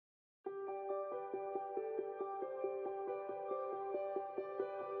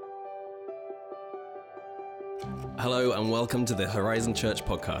Hello and welcome to the Horizon Church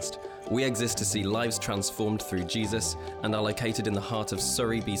podcast. We exist to see lives transformed through Jesus and are located in the heart of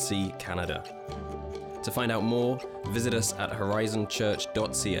Surrey, BC, Canada. To find out more, visit us at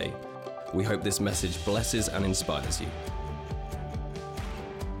horizonchurch.ca. We hope this message blesses and inspires you.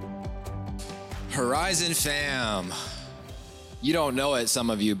 Horizon fam. You don't know it, some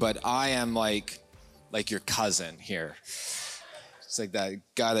of you, but I am like your cousin here. It's like that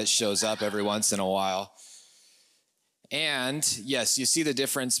guy that shows up every once in a while. And yes, you see the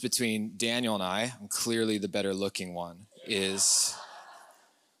difference between Daniel and I. I'm clearly the better looking one.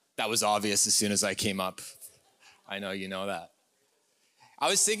 That was obvious as soon as I came up. I know you know that. I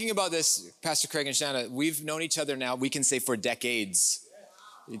was thinking about this, Pastor Craig and Shanna. We've known each other now, we can say for decades.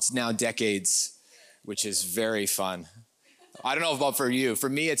 It's now decades, which is very fun. I don't know about for you. For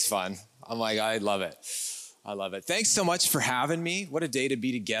me, it's fun. I'm like, I love it. I love it. Thanks so much for having me. What a day to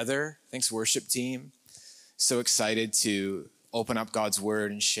be together. Thanks, worship team. So excited to open up God's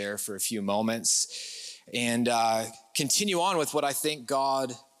word and share for a few moments and continue on with what I think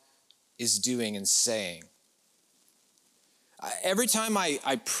God is doing and saying. Every time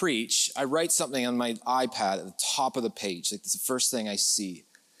I preach, I write something on my iPad at the top of the page. Like, that's the first thing I see.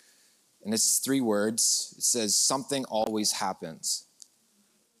 And it's 3 words. It says, something always happens.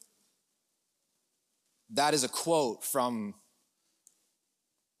 That is a quote from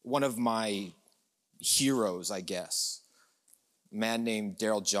one of my heroes, I guess, a man named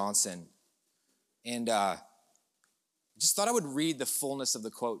Daryl Johnson. And just thought I would read the fullness of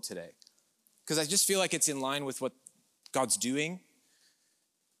the quote today, because I just feel like it's in line with what God's doing.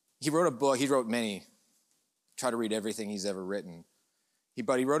 He wrote a book, he wrote many, try to read everything he's ever written.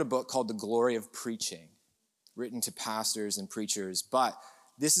 But he wrote a book called The Glory of Preaching, written to pastors and preachers. But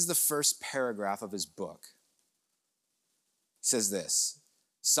this is the first paragraph of his book. He says this: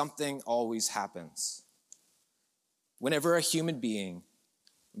 something always happens. Whenever a human being,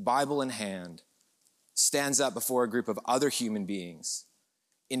 Bible in hand, stands up before a group of other human beings,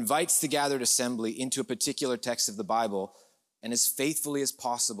 invites the gathered assembly into a particular text of the Bible, and as faithfully as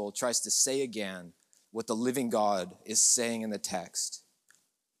possible tries to say again what the living God is saying in the text,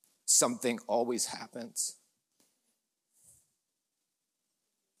 something always happens.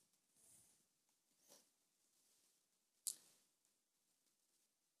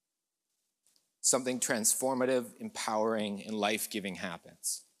 Something transformative, empowering, and life-giving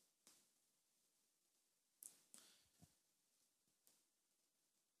happens.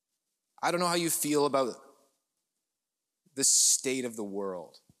 I don't know how you feel about the state of the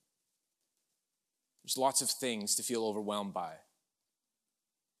world. There's lots of things to feel overwhelmed by.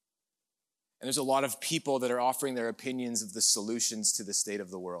 And there's a lot of people that are offering their opinions of the solutions to the state of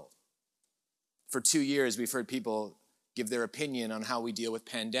the world. For 2 years, we've heard people give their opinion on how we deal with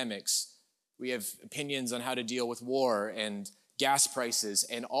pandemics. We have opinions on how to deal with war and gas prices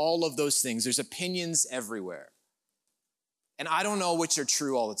and all of those things. There's opinions everywhere. And I don't know which are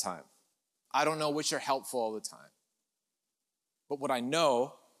true all the time. I don't know which are helpful all the time. But what I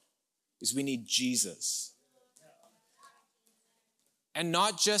know is we need Jesus. And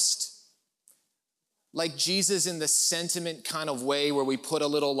not just like Jesus in the sentiment kind of way where we put a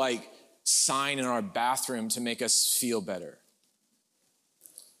little like sign in our bathroom to make us feel better.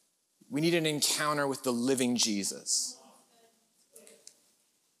 We need an encounter with the living Jesus.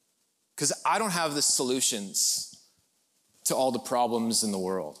 Because I don't have the solutions to all the problems in the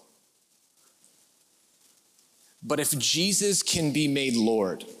world. But if Jesus can be made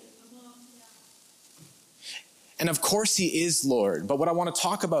Lord, and of course he is Lord, but what I want to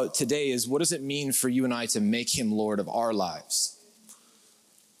talk about today is what does it mean for you and I to make him Lord of our lives?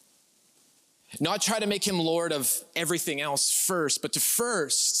 Not try to make him Lord of everything else first, but to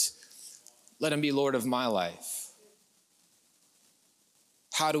first let him be Lord of my life.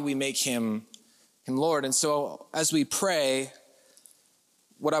 How do we make him Lord? And so as we pray,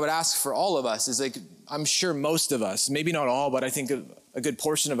 what I would ask for all of us is, like, I'm sure most of us, maybe not all, but I think a good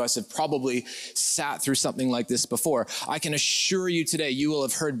portion of us have probably sat through something like this before. I can assure you today, you will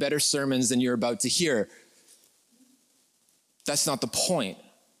have heard better sermons than you're about to hear. That's not the point.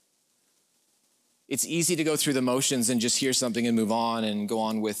 It's easy to go through the motions and just hear something and move on and go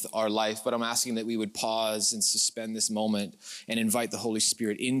on with our life, but I'm asking that we would pause and suspend this moment and invite the Holy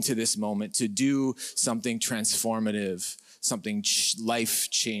Spirit into this moment to do something transformative, something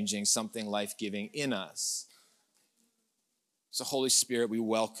life-changing, something life-giving in us. So Holy Spirit, we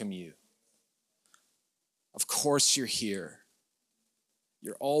welcome you. Of course you're here.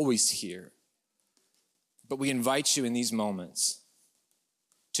 You're always here. But we invite you in these moments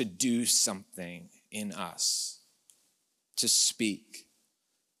to do something in us, to speak,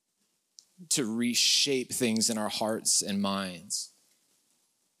 to reshape things in our hearts and minds,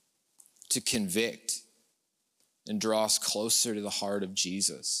 to convict and draw us closer to the heart of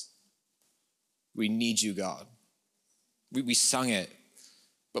Jesus. We need you, God. We sung it,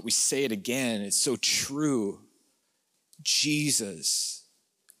 but we say it again. It's so true. Jesus,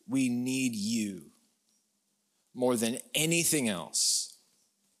 we need you. More than anything else,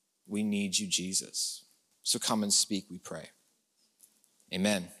 we need you, Jesus. So come and speak, we pray.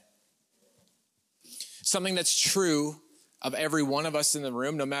 Amen. Something that's true of every one of us in the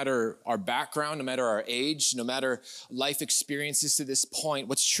room, no matter our background, no matter our age, no matter life experiences to this point,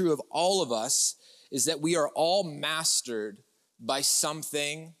 what's true of all of us is that we are all mastered by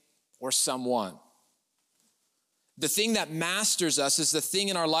something or someone. The thing that masters us is the thing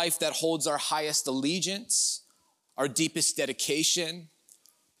in our life that holds our highest allegiance, our deepest dedication,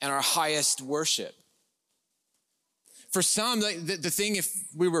 and our highest worship. For some, the thing, if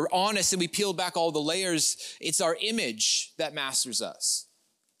we were honest and we peeled back all the layers, it's our image that masters us.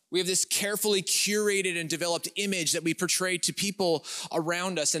 We have this carefully curated and developed image that we portray to people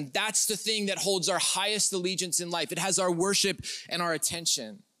around us, and that's the thing that holds our highest allegiance in life. It has our worship and our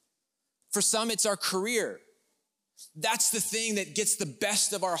attention. For some, it's our career. That's the thing that gets the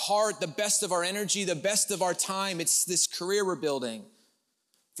best of our heart, the best of our energy, the best of our time. It's this career we're building.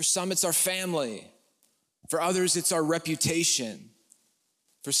 For some, it's our family. For others, it's our reputation.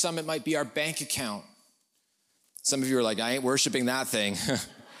 For some, it might be our bank account. Some of you are like, I ain't worshiping that thing.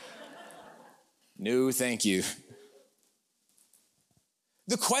 No, thank you.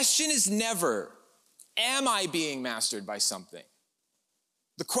 The question is never, am I being mastered by something?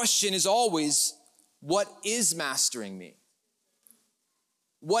 The question is always, what is mastering me?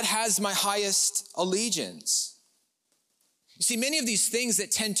 What has my highest allegiance? You see, many of these things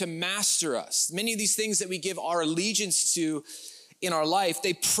that tend to master us, many of these things that we give our allegiance to in our life,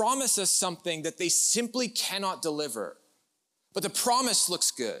 they promise us something that they simply cannot deliver. But the promise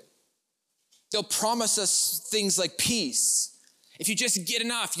looks good. They'll promise us things like peace. If you just get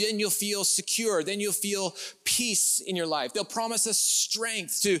enough, then you'll feel secure. Then you'll feel peace in your life. They'll promise us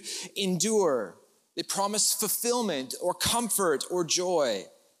strength to endure. They promise fulfillment or comfort or joy.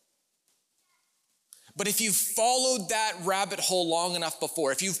 But if you've followed that rabbit hole long enough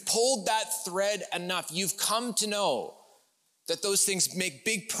before, if you've pulled that thread enough, you've come to know that those things make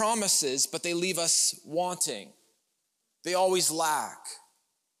big promises, but they leave us wanting. They always lack.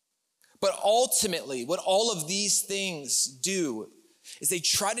 But ultimately, what all of these things do is they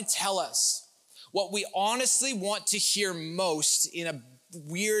try to tell us what we honestly want to hear most in a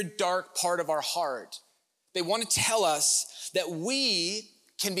weird, dark part of our heart. They want to tell us that we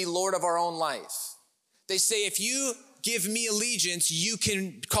can be Lord of our own life. They say, if you give me allegiance, you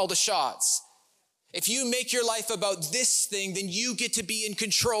can call the shots. If you make your life about this thing, then you get to be in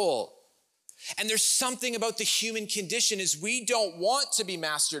control. And there's something about the human condition is we don't want to be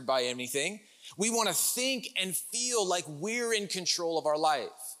mastered by anything. We want to think and feel like we're in control of our life,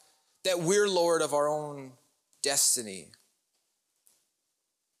 that we're Lord of our own destiny.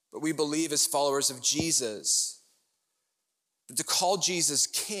 But we believe as followers of Jesus that to call Jesus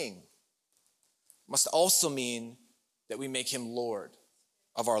King must also mean that we make him Lord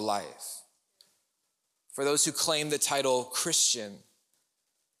of our life. For those who claim the title Christian,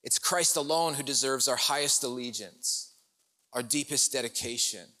 it's Christ alone who deserves our highest allegiance, our deepest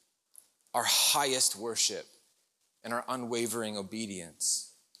dedication, our highest worship, and our unwavering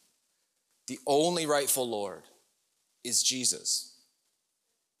obedience. The only rightful Lord is Jesus.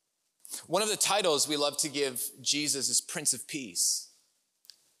 One of the titles we love to give Jesus is Prince of Peace.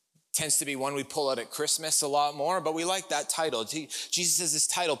 Tends to be one we pull out at Christmas a lot more, but we like that title. Jesus has this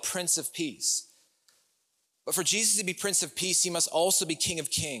title, Prince of Peace. But for Jesus to be Prince of Peace, he must also be King of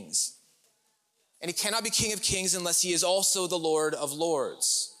Kings. And he cannot be King of Kings unless he is also the Lord of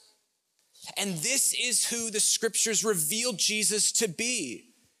Lords. And this is who the scriptures reveal Jesus to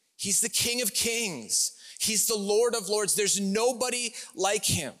be. He's the King of Kings. He's the Lord of Lords. There's nobody like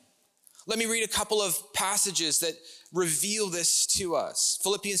him. Let me read a couple of passages that reveal this to us.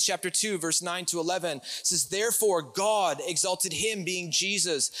 Philippians chapter 2, verse 9 to 11 says, therefore God exalted him, being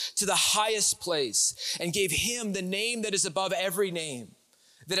Jesus, to the highest place and gave him the name that is above every name,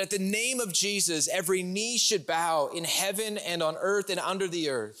 that at the name of Jesus, every knee should bow in heaven and on earth and under the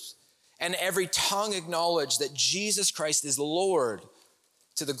earth, and every tongue acknowledge that Jesus Christ is Lord,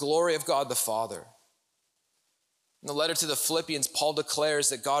 to the glory of God the Father. In the letter to the Philippians, Paul declares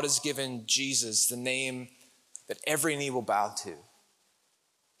that God has given Jesus the name that every knee will bow to,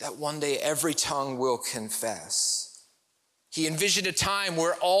 that one day every tongue will confess. He envisioned a time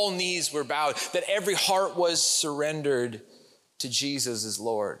where all knees were bowed, that every heart was surrendered to Jesus as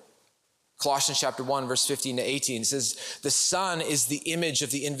Lord. Colossians chapter 1, verse 15 to 18 says, the Son is the image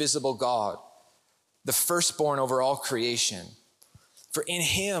of the invisible God, the firstborn over all creation. For in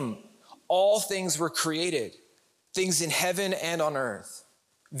him all things were created, things in heaven and on earth,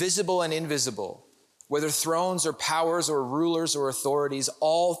 visible and invisible, whether thrones or powers or rulers or authorities,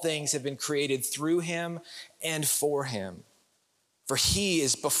 all things have been created through him and for him. For he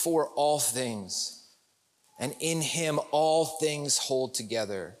is before all things, and in him all things hold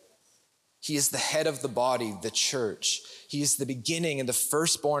together. He is the head of the body, the church. He is the beginning and the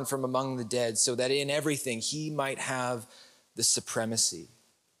firstborn from among the dead, so that in everything he might have the supremacy.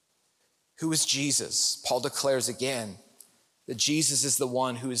 Who is Jesus? Paul declares again that Jesus is the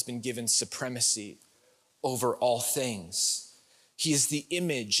one who has been given supremacy over all things. He is the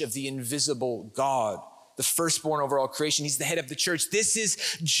image of the invisible God, the firstborn over all creation. He's the head of the church. This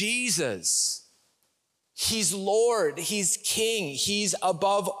is Jesus. He's Lord. He's King. He's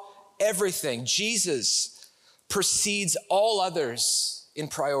above everything. Jesus precedes all others in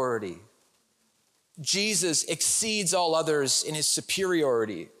priority. Jesus exceeds all others in his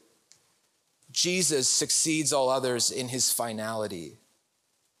superiority. Jesus succeeds all others in his finality.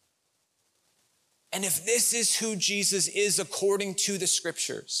 And if this is who Jesus is according to the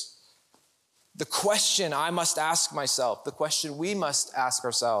scriptures, the question I must ask myself, the question we must ask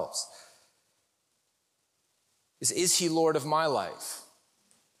ourselves is he Lord of my life?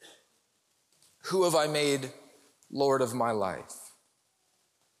 Who have I made Lord of my life?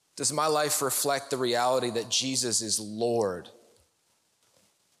 Does my life reflect the reality that Jesus is Lord?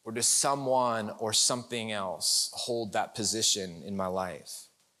 Or does someone or something else hold that position in my life?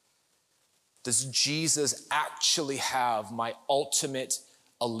 Does Jesus actually have my ultimate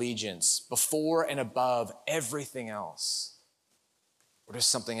allegiance before and above everything else? Or does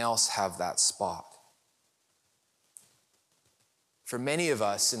something else have that spot? For many of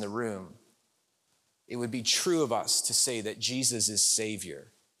us in the room, it would be true of us to say that Jesus is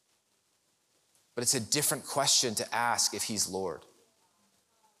Savior. But it's a different question to ask if he's Lord.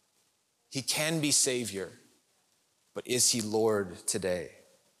 He can be Savior, but is he Lord today?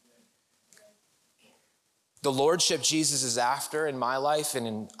 The lordship Jesus is after in my life and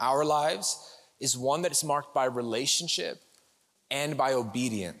in our lives is one that is marked by relationship and by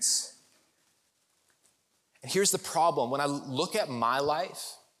obedience. And here's the problem. When I look at my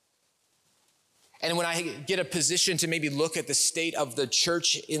life, and when I get a position to maybe look at the state of the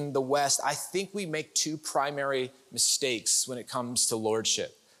church in the West, I think we make two primary mistakes when it comes to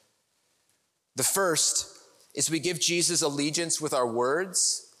lordship. The first is we give Jesus allegiance with our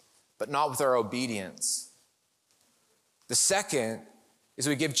words, but not with our obedience. The second is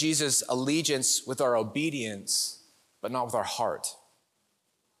we give Jesus allegiance with our obedience, but not with our heart.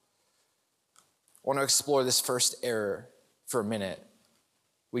 I want to explore this first error for a minute.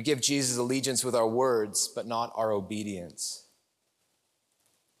 We give Jesus allegiance with our words, but not our obedience.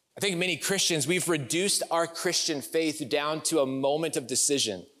 I think many Christians, we've reduced our Christian faith down to a moment of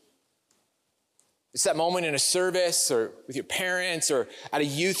decision. It's that moment in a service or with your parents or at a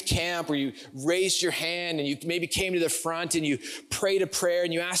youth camp where you raised your hand and you maybe came to the front and you prayed a prayer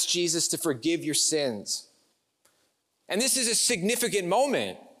and you asked Jesus to forgive your sins. And this is a significant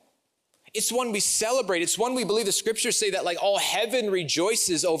moment. It's one we celebrate. It's one we believe the scriptures say that like all heaven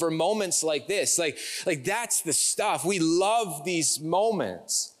rejoices over moments like this. Like that's the stuff. We love these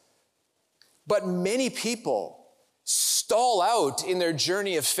moments. But many people stall out in their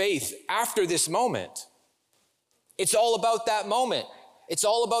journey of faith after this moment. It's all about that moment. It's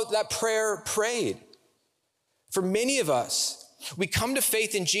all about that prayer prayed. For many of us, we come to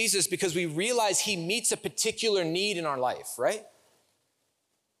faith in Jesus because we realize he meets a particular need in our life, right?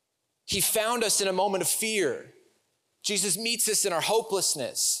 He found us in a moment of fear. Jesus meets us in our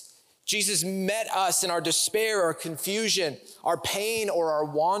hopelessness. Jesus met us in our despair, our confusion, our pain, or our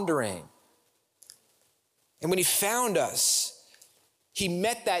wandering. And when he found us, he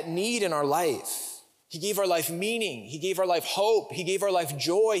met that need in our life. He gave our life meaning. He gave our life hope. He gave our life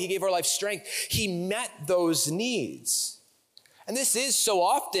joy. He gave our life strength. He met those needs. And this is so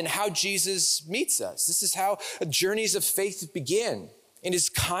often how Jesus meets us. This is how journeys of faith begin. In his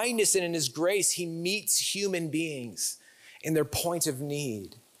kindness and in his grace, he meets human beings in their point of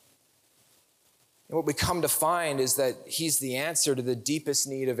need. And what we come to find is that he's the answer to the deepest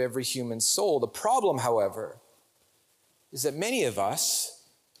need of every human soul. The problem, however, is that many of us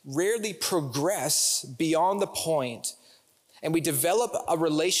rarely progress beyond the point, and we develop a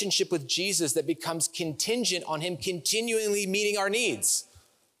relationship with Jesus that becomes contingent on him continually meeting our needs.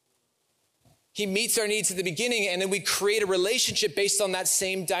 He meets our needs at the beginning, and then we create a relationship based on that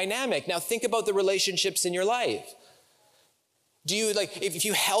same dynamic. Now think about the relationships in your life. Do you, like, if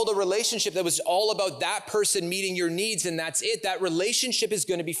you held a relationship that was all about that person meeting your needs and that's it, that relationship is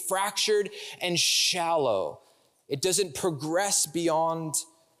going to be fractured and shallow. It doesn't progress beyond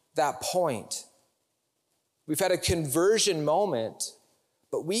that point. We've had a conversion moment,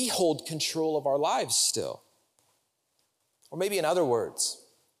 but we hold control of our lives still. Or maybe in other words,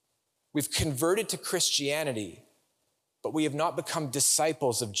 we've converted to Christianity, but we have not become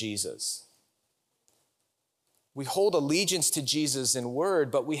disciples of Jesus. We hold allegiance to Jesus in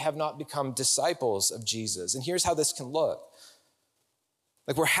word, but we have not become disciples of Jesus. And here's how this can look.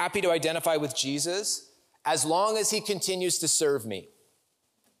 Like, we're happy to identify with Jesus as long as he continues to serve me.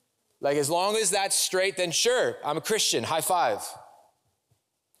 Like, as long as that's straight, then sure, I'm a Christian, high five.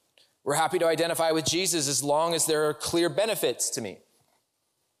 We're happy to identify with Jesus as long as there are clear benefits to me.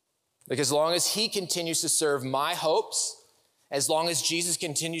 Like, as long as he continues to serve my hopes, as long as Jesus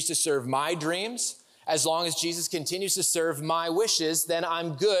continues to serve my dreams, as long as Jesus continues to serve my wishes, then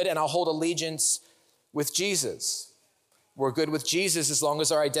I'm good and I'll hold allegiance with Jesus. We're good with Jesus as long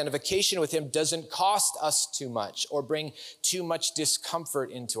as our identification with him doesn't cost us too much or bring too much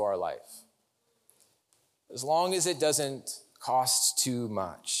discomfort into our life. As long as it doesn't cost too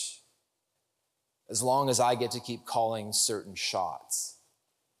much. As long as I get to keep calling certain shots.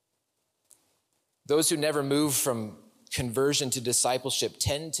 Those who never move from conversion to discipleship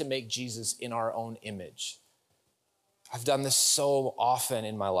tend to make Jesus in our own image. I've done this so often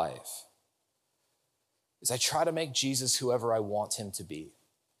in my life. Is I try to make Jesus whoever I want him to be.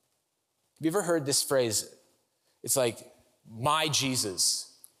 Have you ever heard this phrase? It's like, my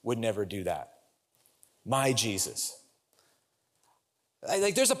Jesus would never do that. My Jesus.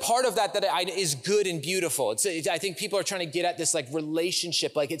 Like, there's a part of that is good and beautiful. I think people are trying to get at this like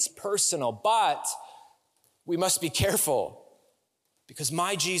relationship, like it's personal, but we must be careful because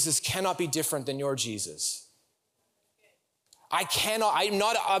my Jesus cannot be different than your Jesus. I'm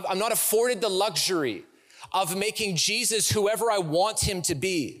not afforded the luxury of making Jesus whoever I want him to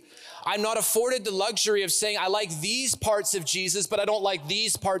be. I'm not afforded the luxury of saying, I like these parts of Jesus, but I don't like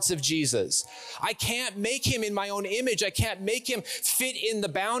these parts of Jesus. I can't make him in my own image. I can't make him fit in the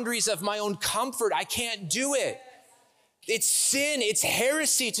boundaries of my own comfort. I can't do it. It's sin. It's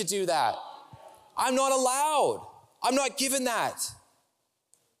heresy to do that. I'm not allowed. I'm not given that.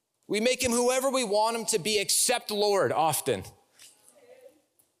 We make him whoever we want him to be, except Lord, often.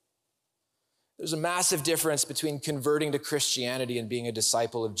 There's a massive difference between converting to Christianity and being a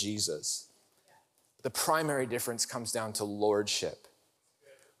disciple of Jesus. The primary difference comes down to lordship.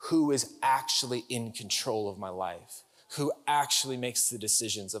 Who is actually in control of my life? Who actually makes the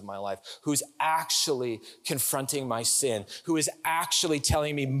decisions of my life? Who's actually confronting my sin? Who is actually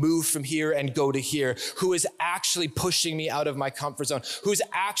telling me move from here and go to here? Who is actually pushing me out of my comfort zone? Who's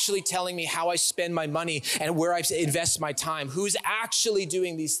actually telling me how I spend my money and where I invest my time? Who's actually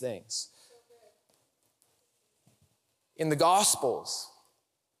doing these things? In the Gospels,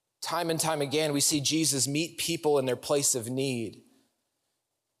 time and time again, we see Jesus meet people in their place of need.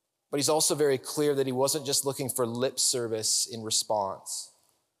 But he's also very clear that he wasn't just looking for lip service in response.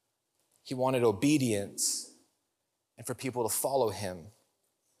 He wanted obedience and for people to follow him.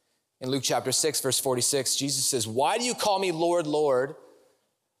 In Luke chapter 6, verse 46, Jesus says, "Why do you call me Lord, Lord,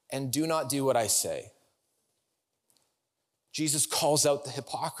 and do not do what I say?" Jesus calls out the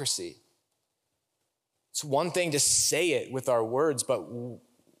hypocrisy. It's one thing to say it with our words, but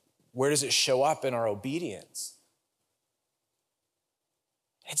where does it show up in our obedience?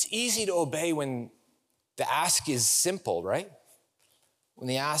 It's easy to obey when the ask is simple, right? When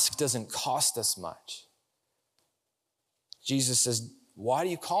the ask doesn't cost us much. Jesus says, why do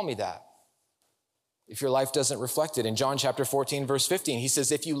you call me that if your life doesn't reflect it? In John chapter 14, verse 15, he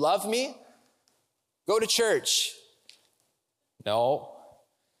says, if you love me, go to church. No.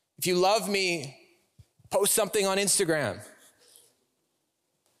 If you love me, post something on Instagram.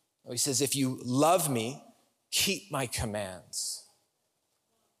 He says, if you love me, keep my commands.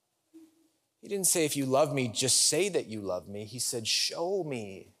 He didn't say, if you love me, just say that you love me. He said, show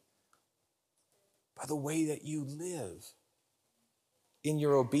me by the way that you live in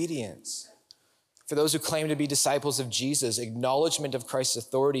your obedience. For those who claim to be disciples of Jesus, acknowledgement of Christ's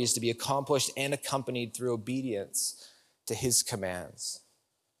authority is to be accomplished and accompanied through obedience to his commands.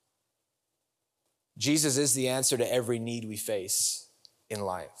 Jesus is the answer to every need we face in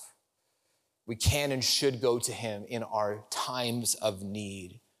life. We can and should go to him in our times of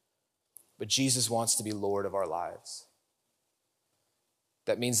need. But Jesus wants to be Lord of our lives.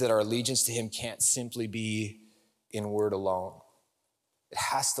 That means that our allegiance to him can't simply be in word alone. It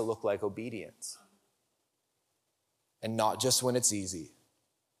has to look like obedience. And not just when it's easy,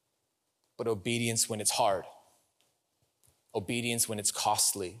 but obedience when it's hard. Obedience when it's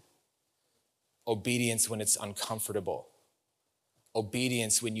costly. Obedience when it's uncomfortable.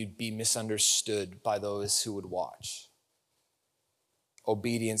 Obedience when you'd be misunderstood by those who would watch.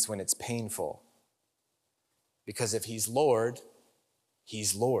 Obedience when it's painful. Because if he's Lord,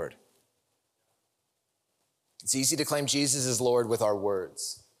 he's Lord. It's easy to claim Jesus is Lord with our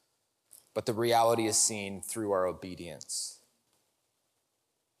words, but the reality is seen through our obedience.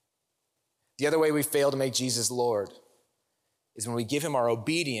 The other way we fail to make Jesus Lord is when we give him our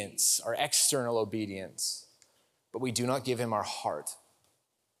obedience, our external obedience, but we do not give him our heart.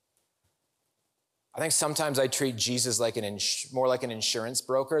 I think sometimes I treat Jesus like more like an insurance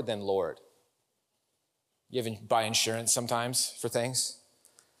broker than Lord. You ever buy insurance sometimes for things?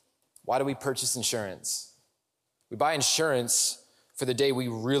 Why do we purchase insurance? We buy insurance for the day we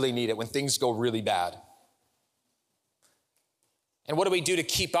really need it, when things go really bad. And what do we do to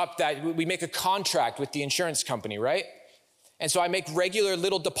keep up that? We make a contract with the insurance company, right? And so I make regular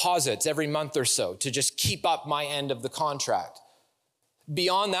little deposits every month or so to just keep up my end of the contract.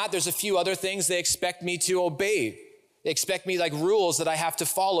 Beyond that, there's a few other things they expect me to obey. They expect me like rules that I have to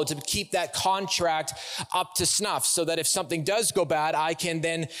follow to keep that contract up to snuff so that if something does go bad, I can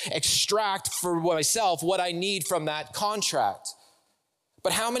then extract for myself what I need from that contract.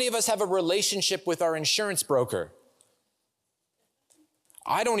 But how many of us have a relationship with our insurance broker?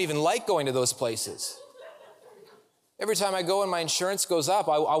 I don't even like going to those places. Every time I go and my insurance goes up,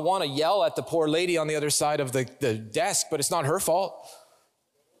 I want to yell at the poor lady on the other side of the desk, but it's not her fault.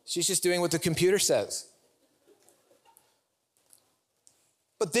 She's just doing what the computer says.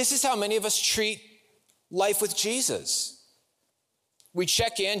 But this is how many of us treat life with Jesus. We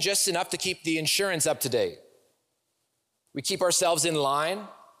check in just enough to keep the insurance up to date. We keep ourselves in line,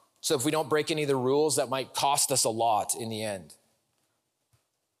 so if we don't break any of the rules, that might cost us a lot in the end.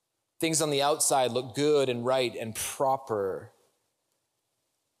 Things on the outside look good and right and proper,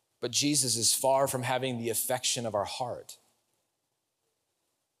 but Jesus is far from having the affection of our heart.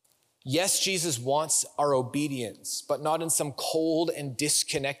 Yes, Jesus wants our obedience, but not in some cold and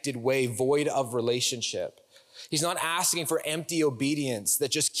disconnected way, void of relationship. He's not asking for empty obedience that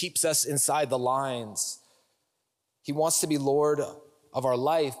just keeps us inside the lines. He wants to be Lord of our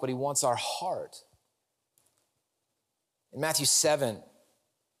life, but he wants our heart. In Matthew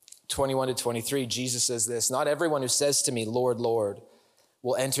 7:21-23, Jesus says this, "Not everyone who says to me, 'Lord, Lord,'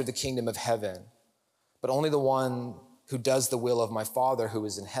 will enter the kingdom of heaven, but only the one who does the will of my Father who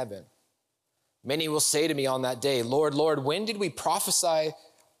is in heaven. Many will say to me on that day, 'Lord, Lord, when did we prophesy?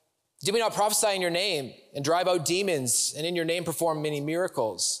 Did we not prophesy in your name and drive out demons and in your name perform many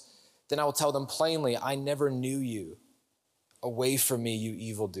miracles?' Then I will tell them plainly, 'I never knew you. Away from me, you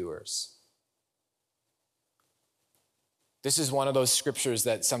evildoers.'" This is one of those scriptures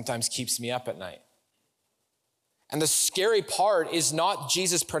that sometimes keeps me up at night. And the scary part is not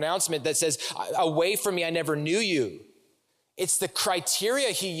Jesus' pronouncement that says, "Away from me, I never knew you." It's the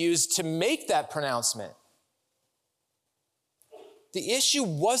criteria he used to make that pronouncement. The issue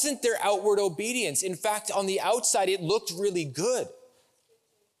wasn't their outward obedience. In fact, on the outside, it looked really good.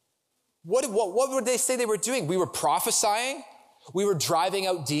 What would they say they were doing? We were prophesying. We were driving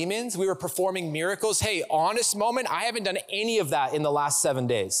out demons. We were performing miracles. Hey, honest moment, I haven't done any of that in the last 7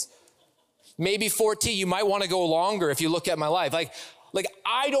 days. Maybe 14, you might want to go longer if you look at my life. Like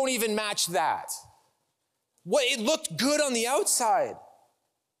I don't even match that. It looked good on the outside.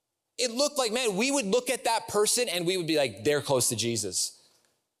 It looked like, man, we would look at that person and we would be like, they're close to Jesus.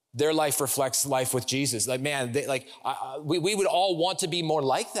 Their life reflects life with Jesus. Like, man, we would all want to be more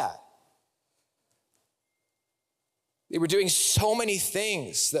like that. They were doing so many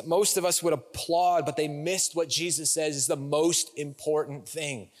things that most of us would applaud, but they missed what Jesus says is the most important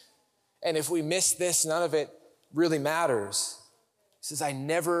thing. And if we miss this, none of it really matters. He says, "I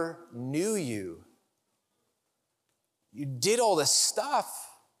never knew you. You did all this stuff.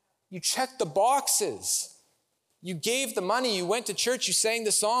 You checked the boxes. You gave the money. You went to church. You sang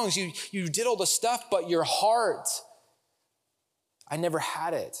the songs. You did all the stuff, but your heart, I never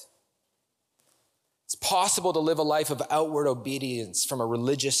had it." It's possible to live a life of outward obedience from a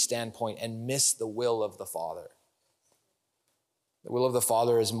religious standpoint and miss the will of the Father. The will of the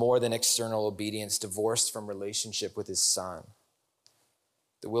Father is more than external obedience divorced from relationship with his Son.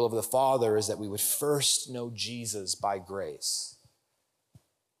 The will of the Father is that we would first know Jesus by grace.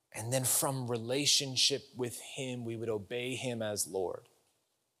 And then from relationship with him, we would obey him as Lord.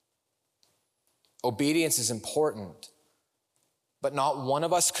 Obedience is important, but not one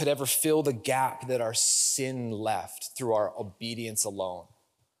of us could ever fill the gap that our sin left through our obedience alone.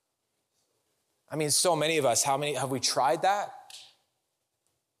 I mean, so many of us, how many have we tried that?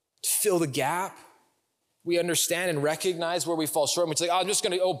 To fill the gap? We understand and recognize where we fall short. It's like, oh, I'm just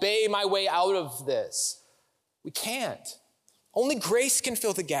going to obey my way out of this. We can't. Only grace can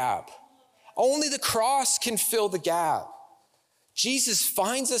fill the gap. Only the cross can fill the gap. Jesus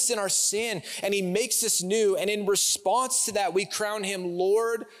finds us in our sin and he makes us new. And in response to that, we crown him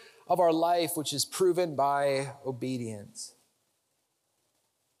Lord of our life, which is proven by obedience.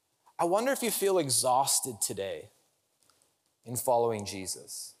 I wonder if you feel exhausted today in following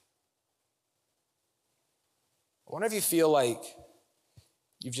Jesus. I wonder if you feel like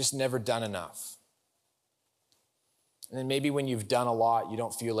you've just never done enough. And then maybe when you've done a lot, you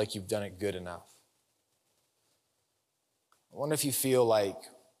don't feel like you've done it good enough. I wonder if you feel like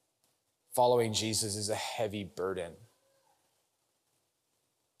following Jesus is a heavy burden.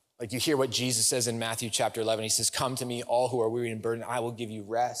 Like you hear what Jesus says in Matthew chapter 11. He says, come to me, all who are weary and burdened, I will give you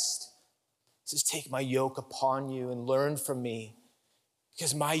rest. He says, take my yoke upon you and learn from me,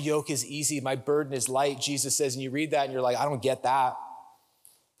 because my yoke is easy, my burden is light, Jesus says. And you read that and you're like, I don't get that.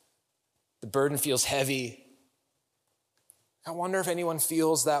 The burden feels heavy. I wonder if anyone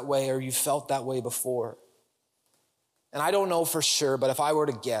feels that way or you felt that way before. And I don't know for sure, but if I were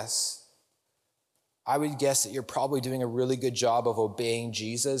to guess, I would guess that you're probably doing a really good job of obeying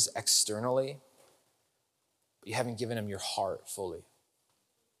Jesus externally, but you haven't given him your heart fully.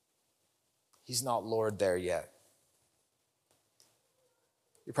 He's not Lord there yet.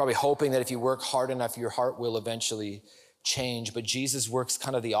 You're probably hoping that if you work hard enough, your heart will eventually change, but Jesus works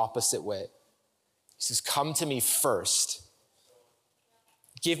kind of the opposite way. He says, come to me first.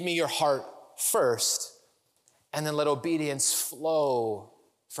 Give me your heart first, and then let obedience flow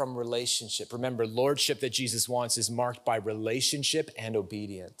from relationship. Remember, lordship that Jesus wants is marked by relationship and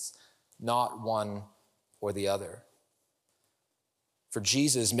obedience, not one or the other. For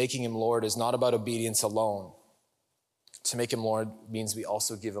Jesus, making him Lord is not about obedience alone. To make him Lord means we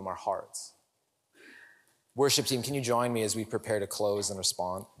also give him our hearts. Worship team, can you join me as we prepare to close and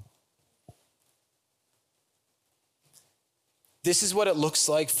respond? This is what it looks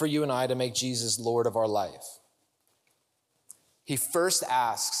like for you and I to make Jesus Lord of our life. He first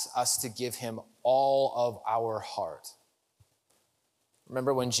asks us to give him all of our heart.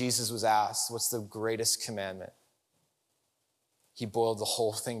 Remember when Jesus was asked, what's the greatest commandment? He boiled the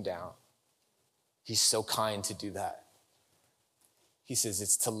whole thing down. He's so kind to do that. He says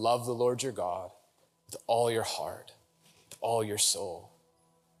it's to love the Lord your God with all your heart, with all your soul,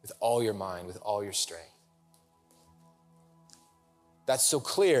 with all your mind, with all your strength. That's so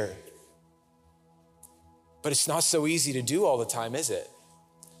clear. But it's not so easy to do all the time, is it?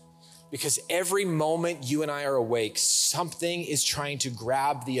 Because every moment you and I are awake, something is trying to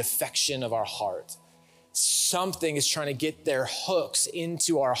grab the affection of our heart. Something is trying to get their hooks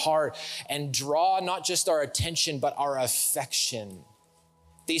into our heart and draw not just our attention, but our affection.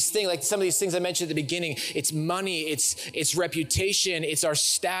 These things, like some of these things I mentioned at the beginning, it's money, it's reputation, it's our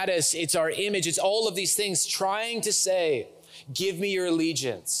status, it's our image, it's all of these things trying to say, give me your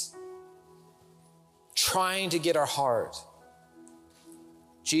allegiance. Trying to get our heart.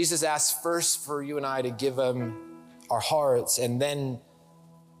 Jesus asks first for you and I to give him our hearts, and then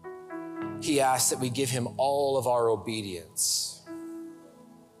he asks that we give him all of our obedience.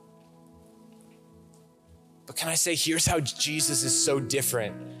 But can I say, here's how Jesus is so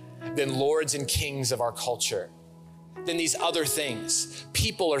different than lords and kings of our culture, than these other things,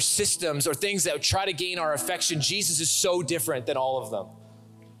 people or systems or things that try to gain our affection. Jesus is so different than all of them.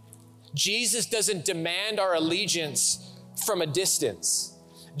 Jesus doesn't demand our allegiance from a distance.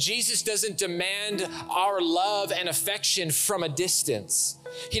 Jesus doesn't demand our love and affection from a distance.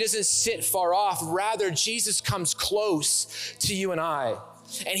 He doesn't sit far off. Rather, Jesus comes close to you and I.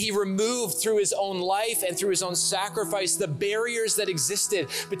 And he removed through his own life and through his own sacrifice the barriers that existed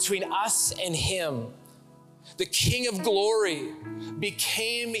between us and him. The King of Glory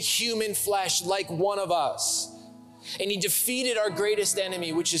became human flesh like one of us. And he defeated our greatest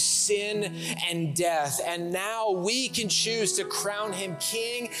enemy, which is sin and death. And now we can choose to crown him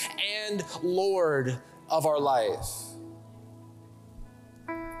King and Lord of our life.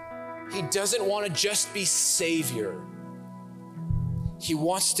 He doesn't want to just be Savior. He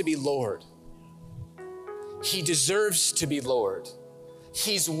wants to be Lord. He deserves to be Lord.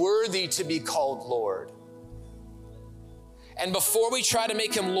 He's worthy to be called Lord. And before we try to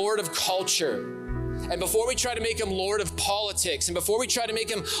make him Lord of culture, and before we try to make him Lord of politics, and before we try to make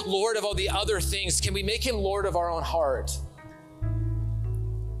him Lord of all the other things, can we make him Lord of our own heart?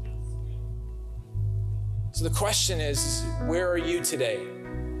 So the question is, where are you today?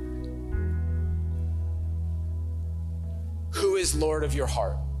 Who is Lord of your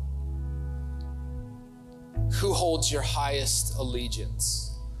heart? Who holds your highest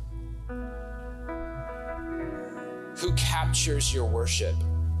allegiance? Who captures your worship?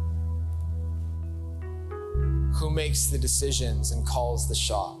 Who makes the decisions and calls the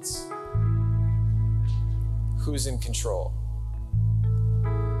shots? Who's in control?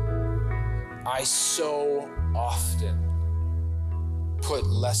 I so often put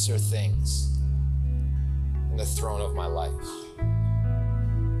lesser things in the throne of my life.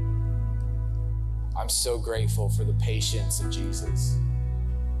 I'm so grateful for the patience of Jesus,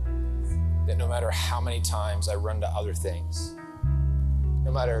 that no matter how many times I run to other things,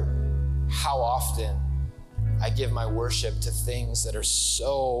 no matter how often I give my worship to things that are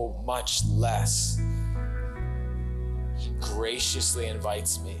so much less, He graciously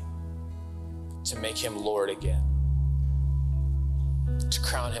invites me to make Him Lord again, to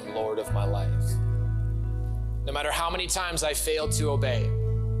crown Him Lord of my life. No matter how many times I fail to obey,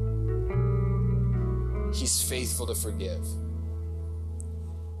 He's faithful to forgive.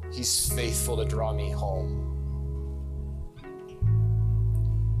 He's faithful to draw me home.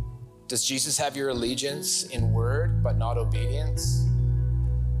 Does Jesus have your allegiance in word but not obedience?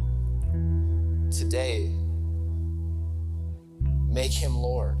 Today, make Him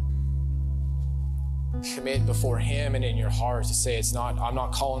Lord. Commit before Him and in your heart to say, I'm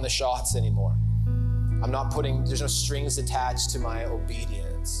not calling the shots anymore. There's no strings attached to my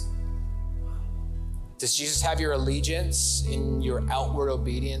obedience. Does Jesus have your allegiance in your outward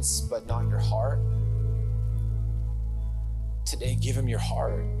obedience, but not your heart? Today, give Him your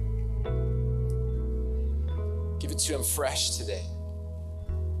heart. Give it to Him fresh today.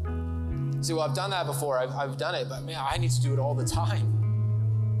 See, well, I've done that before. I've done it, but man, I need to do it all the time.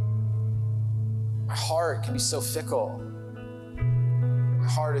 My heart can be so fickle. My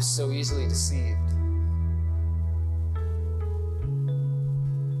heart is so easily deceived.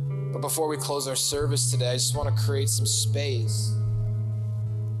 But before we close our service today, I just want to create some space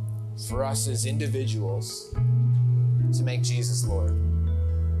for us as individuals to make Jesus Lord.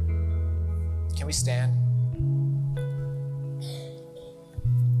 Can we stand?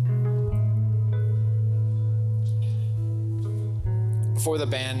 Before the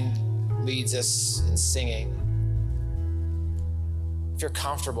band leads us in singing, if you're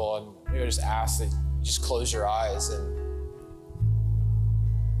comfortable, and maybe I just ask that you just close your eyes and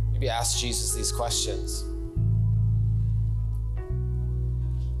maybe ask Jesus these questions.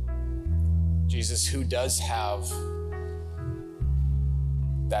 Jesus, who does have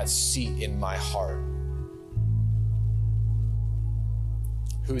that seat in my heart?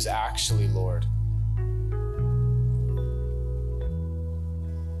 Who's actually Lord?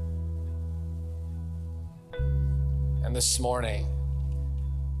 And this morning,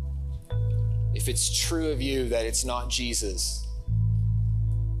 if it's true of you that it's not Jesus,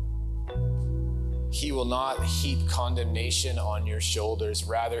 He will not heap condemnation on your shoulders.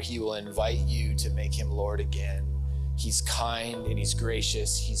 Rather, He will invite you to make Him Lord again. He's kind and He's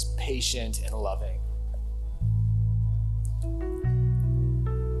gracious. He's patient and loving.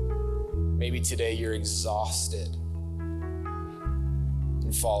 Maybe today you're exhausted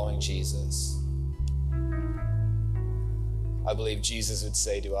in following Jesus. I believe Jesus would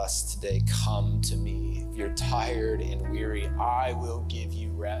say to us today, come to me. If you're tired and weary, I will give you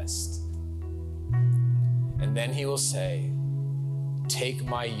rest. And then He will say, take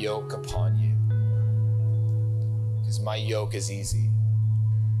my yoke upon you, because my yoke is easy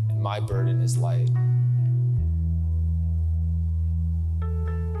and my burden is light.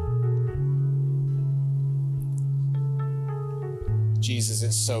 Jesus,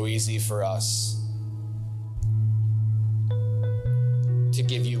 it's so easy for us to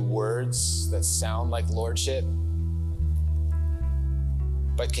give you words that sound like lordship,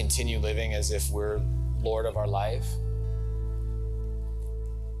 but continue living as if we're Lord of our life.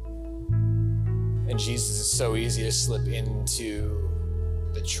 And Jesus, it's so easy to slip into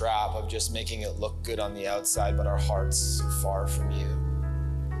the trap of just making it look good on the outside, but our hearts so far from you.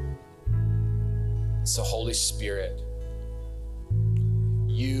 So Holy Spirit,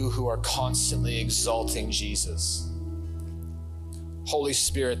 you who are constantly exalting Jesus, Holy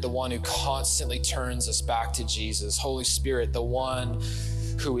Spirit, the one who constantly turns us back to Jesus. Holy Spirit, the one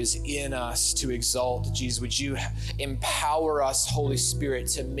who is in us to exalt Jesus. Would you empower us, Holy Spirit,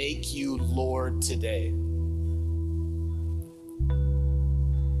 to make you Lord today?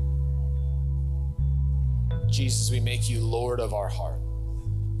 Jesus, we make you Lord of our heart,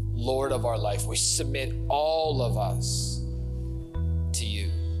 Lord of our life. We submit all of us to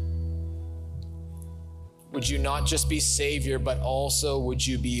you. Would you not just be Savior, but also would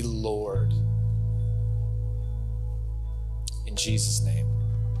you be Lord? In Jesus' name,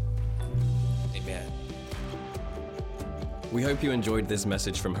 amen. We hope you enjoyed this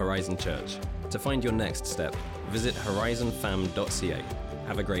message from Horizon Church. To find your next step, visit horizonfam.ca.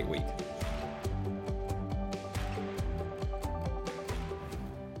 Have a great week.